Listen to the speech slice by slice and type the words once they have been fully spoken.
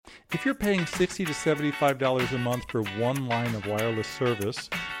If you're paying $60 to $75 a month for one line of wireless service,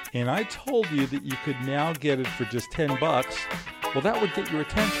 and I told you that you could now get it for just $10, well, that would get your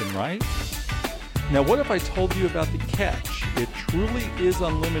attention, right? Now, what if I told you about the catch? It truly is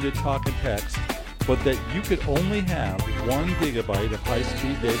unlimited talk and text, but that you could only have 1 gigabyte of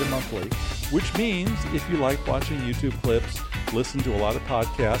high-speed data monthly, which means if you like watching YouTube clips, listen to a lot of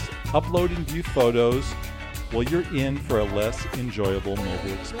podcasts, upload and view photos, well, you're in for a less enjoyable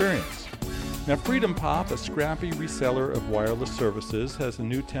mobile experience. Now, FreedomPop, a scrappy reseller of wireless services, has a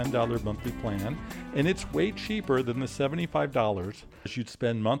new $10 monthly plan, and it's way cheaper than the $75 you'd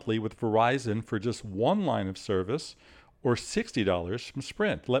spend monthly with Verizon for just one line of service, or $60 from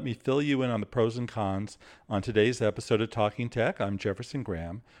Sprint. Let me fill you in on the pros and cons on today's episode of Talking Tech. I'm Jefferson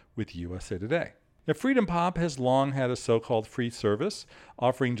Graham with USA Today. Now, FreedomPop has long had a so-called free service,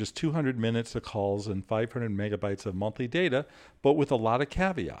 offering just 200 minutes of calls and 500 megabytes of monthly data, but with a lot of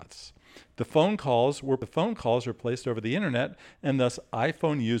caveats. The phone calls are placed over the internet, and thus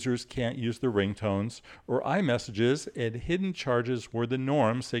iPhone users can't use their ringtones or iMessages, and hidden charges were the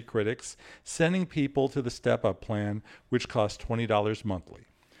norm, say critics, sending people to the step-up plan, which costs $20 monthly.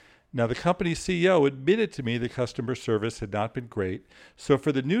 Now, the company's CEO admitted to me the customer service had not been great, so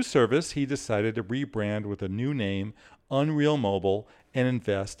for the new service, he decided to rebrand with a new name, UnrealMobile, and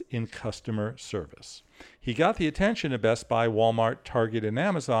invest in customer service. He got the attention of Best Buy, Walmart, Target, and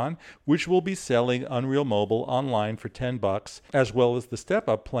Amazon, which will be selling UnrealMobile online for $10, as well as the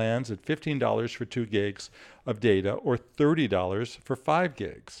step-up plans at $15 for 2 gigs of data or $30 for 5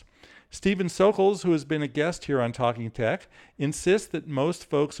 gigs. Stephen Sokals, who has been a guest here on Talking Tech, insists that most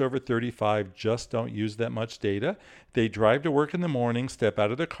folks over 35 just don't use that much data. They drive to work in the morning, step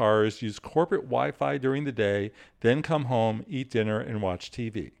out of their cars, use corporate Wi-Fi during the day, then come home, eat dinner, and watch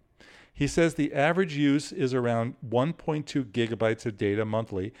TV. He says the average use is around 1.2 gigabytes of data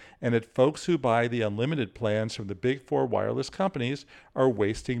monthly, and that folks who buy the unlimited plans from the big 4 wireless companies are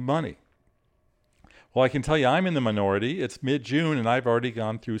wasting money. Well, I can tell you I'm in the minority. It's mid-June, and I've already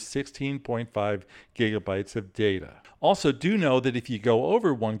gone through 16.5 gigabytes of data. Also, do know that if you go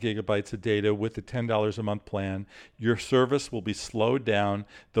over 1 gigabytes of data with the $10 a month plan, your service will be slowed down,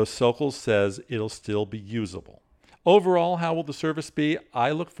 though Sokol says it'll still be usable. Overall, how will the service be?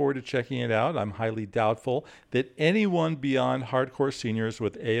 I look forward to checking it out. I'm highly doubtful that anyone beyond hardcore seniors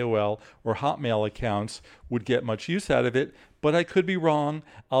with AOL or Hotmail accounts would get much use out of it, but I could be wrong.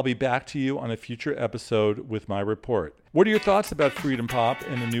 I'll be back to you on a future episode with my report. What are your thoughts about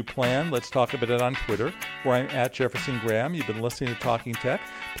FreedomPop and the new plan? Let's talk about it on Twitter, where I'm at Jefferson Graham. You've been listening to Talking Tech.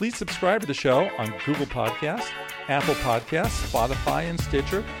 Please subscribe to the show on Google Podcasts, Apple Podcasts, Spotify, and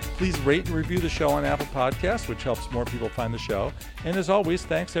Stitcher. Please rate and review the show on Apple Podcasts, which helps more people find the show. And as always,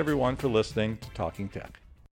 thanks everyone for listening to Talking Tech.